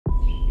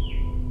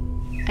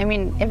I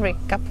mean, every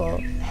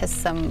couple has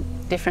some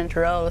different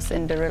roles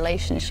in the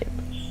relationship.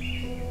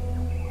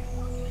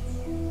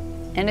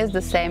 And it's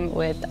the same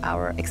with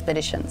our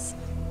expeditions.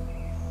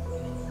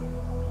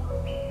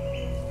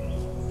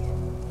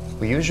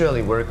 We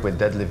usually work with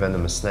deadly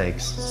venomous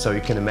snakes, so you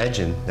can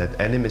imagine that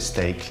any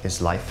mistake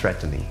is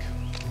life-threatening.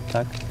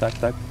 Tak, tak,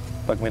 tak.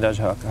 Pak mi dáš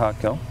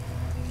hákel.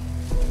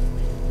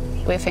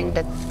 We think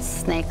that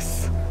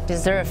snakes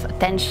deserve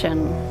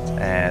attention.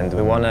 And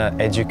we want to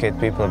educate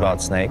people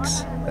about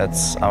snakes.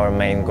 That's our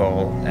main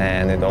goal,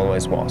 and it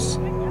always was.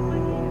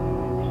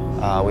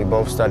 We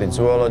both studied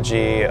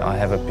zoology. I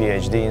have a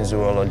PhD in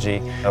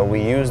zoology.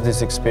 We use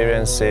these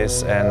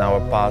experiences and our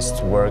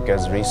past work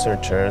as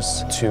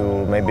researchers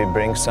to maybe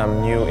bring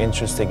some new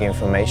interesting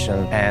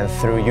information. And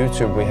through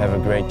YouTube we have a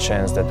great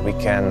chance that we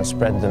can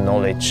spread the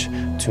knowledge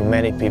to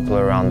many people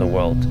around the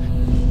world.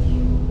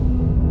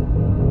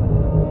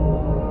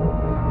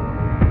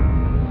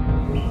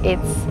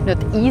 It's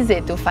not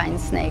easy to find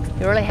snakes.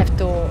 You really have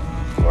to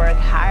work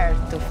hard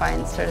to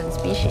find certain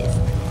species.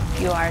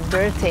 You are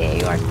dirty,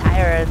 you are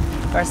tired,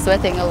 you are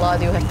sweating a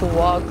lot, you have to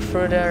walk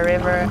through the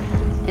river,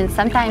 and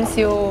sometimes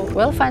you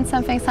will find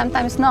something,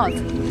 sometimes not.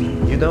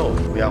 You know,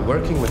 we are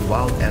working with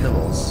wild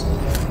animals.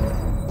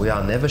 We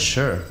are never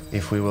sure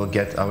if we will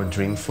get our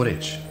dream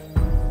footage.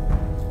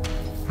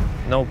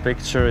 No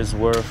picture is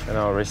worth,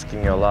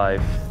 risking your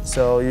life.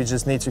 So you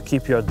just need to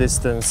keep your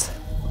distance.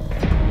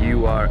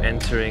 You are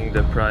entering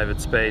the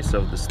private space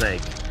of the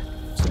snake.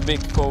 It's a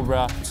big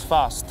cobra, it's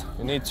fast.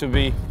 You need to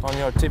be on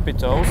your tippy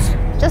toes.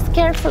 Just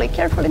carefully,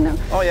 carefully now.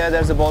 Oh yeah,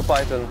 there's a ball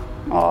python.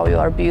 Oh, you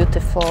are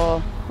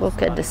beautiful.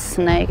 Look at the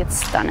snake, it's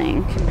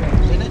stunning.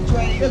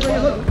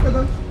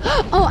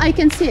 Oh, I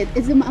can see it.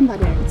 It's a mamba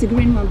there. It's a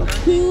green mamba.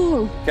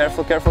 Cool.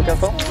 Careful, careful,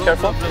 careful,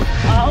 careful.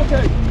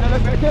 Okay.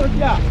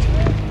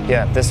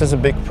 Yeah, this is a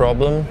big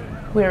problem.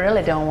 We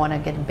really don't want to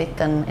get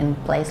bitten in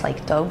a place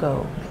like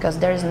Togo because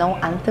there is no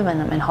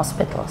antivenom in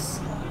hospitals.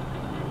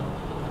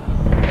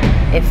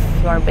 If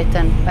you are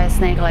bitten by a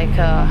snake like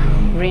a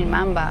green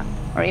mamba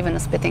or even a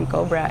spitting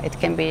cobra, it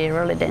can be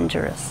really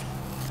dangerous.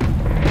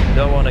 You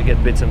don't want to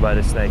get bitten by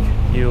the snake.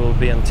 You will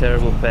be in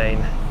terrible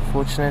pain.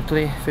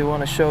 Fortunately, if we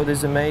want to show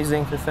this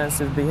amazing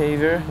defensive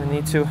behavior, we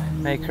need to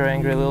make her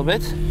angry a little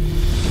bit.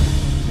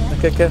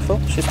 Okay, careful,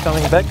 she's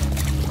coming back.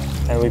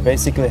 And we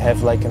basically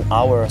have like an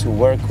hour to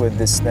work with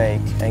this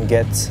snake and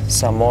get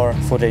some more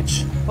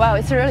footage. Wow,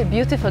 it's really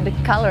beautiful, the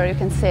color, you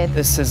can see it.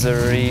 This is a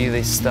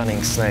really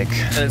stunning snake.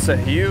 And it's a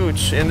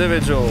huge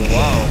individual,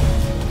 wow.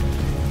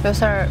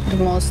 Those are the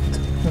most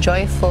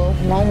joyful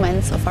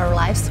moments of our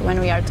lives when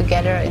we are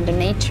together in the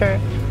nature.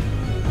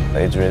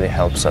 It really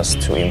helps us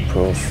to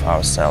improve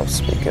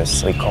ourselves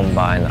because we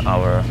combine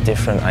our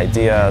different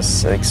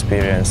ideas,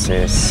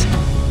 experiences.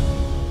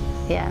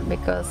 Yeah,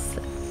 because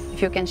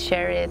if you can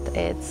share it,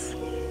 it's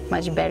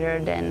much better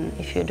than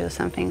if you do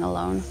something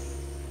alone.